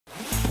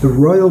The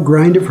Royal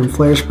Grinder from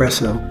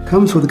Flarespresso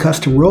comes with a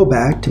custom roll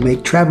bag to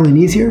make traveling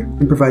easier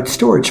and provide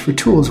storage for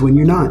tools when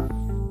you're not.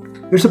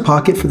 There's a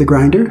pocket for the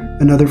grinder,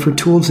 another for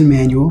tools and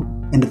manual,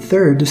 and a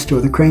third to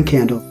store the crank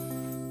handle.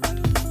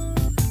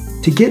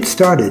 To get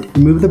started,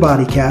 remove the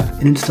body cap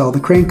and install the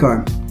crank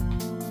arm.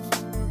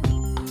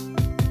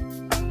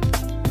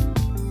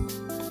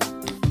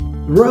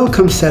 The Royal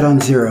comes set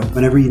on 0.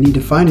 Whenever you need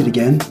to find it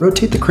again,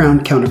 rotate the crown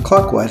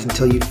counterclockwise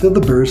until you feel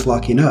the burrs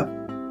locking up.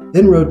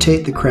 Then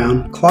rotate the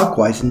crown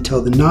clockwise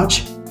until the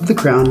notch of the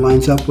crown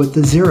lines up with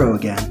the 0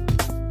 again.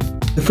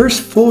 The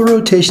first full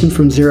rotation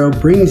from 0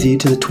 brings you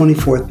to the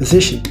 24th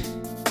position.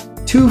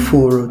 2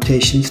 full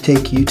rotations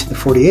take you to the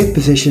 48th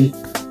position.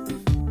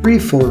 3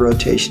 full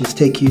rotations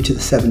take you to the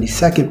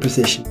 72nd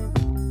position.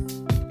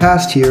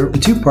 Past here, the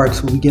two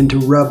parts will begin to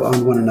rub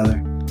on one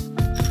another.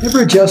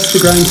 Never adjust the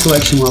grind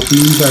selection while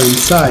beams are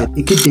inside.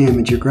 It could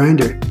damage your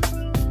grinder.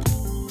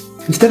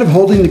 Instead of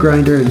holding the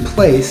grinder in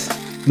place,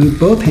 move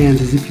both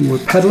hands as if you were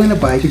pedaling a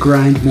bike to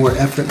grind more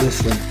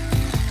effortlessly.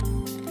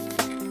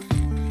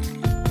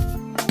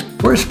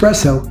 For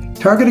espresso,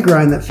 target a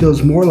grind that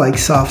feels more like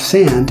soft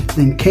sand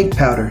than cake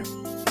powder.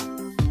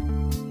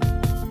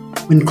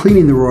 When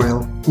cleaning the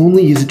Royal,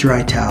 only use a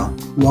dry towel.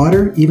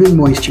 Water, even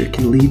moisture,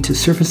 can lead to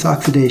surface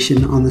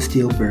oxidation on the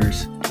steel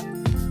burrs.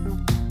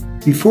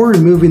 Before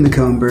removing the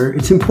cone burr,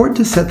 it's important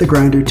to set the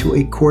grinder to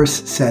a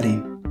coarse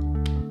setting.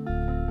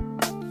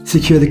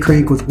 Secure the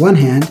crank with one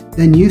hand,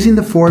 then using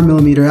the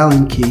 4mm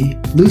Allen key,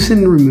 loosen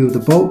and remove the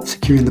bolt,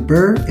 securing the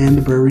burr and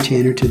the burr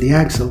retainer to the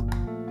axle.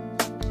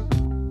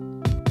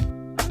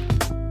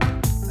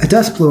 A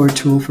dust blower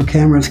tool for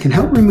cameras can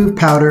help remove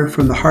powder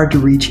from the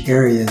hard-to-reach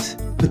areas,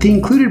 but the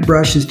included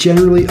brush is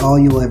generally all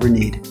you'll ever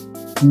need.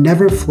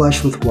 Never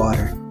flush with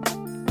water.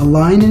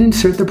 Align and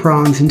insert the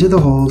prongs into the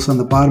holes on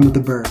the bottom of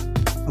the burr.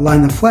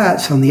 Align the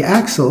flats on the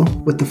axle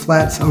with the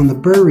flats on the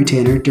burr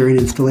retainer during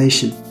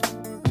installation.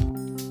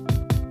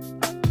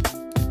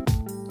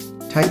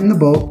 Tighten the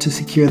bolt to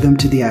secure them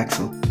to the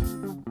axle.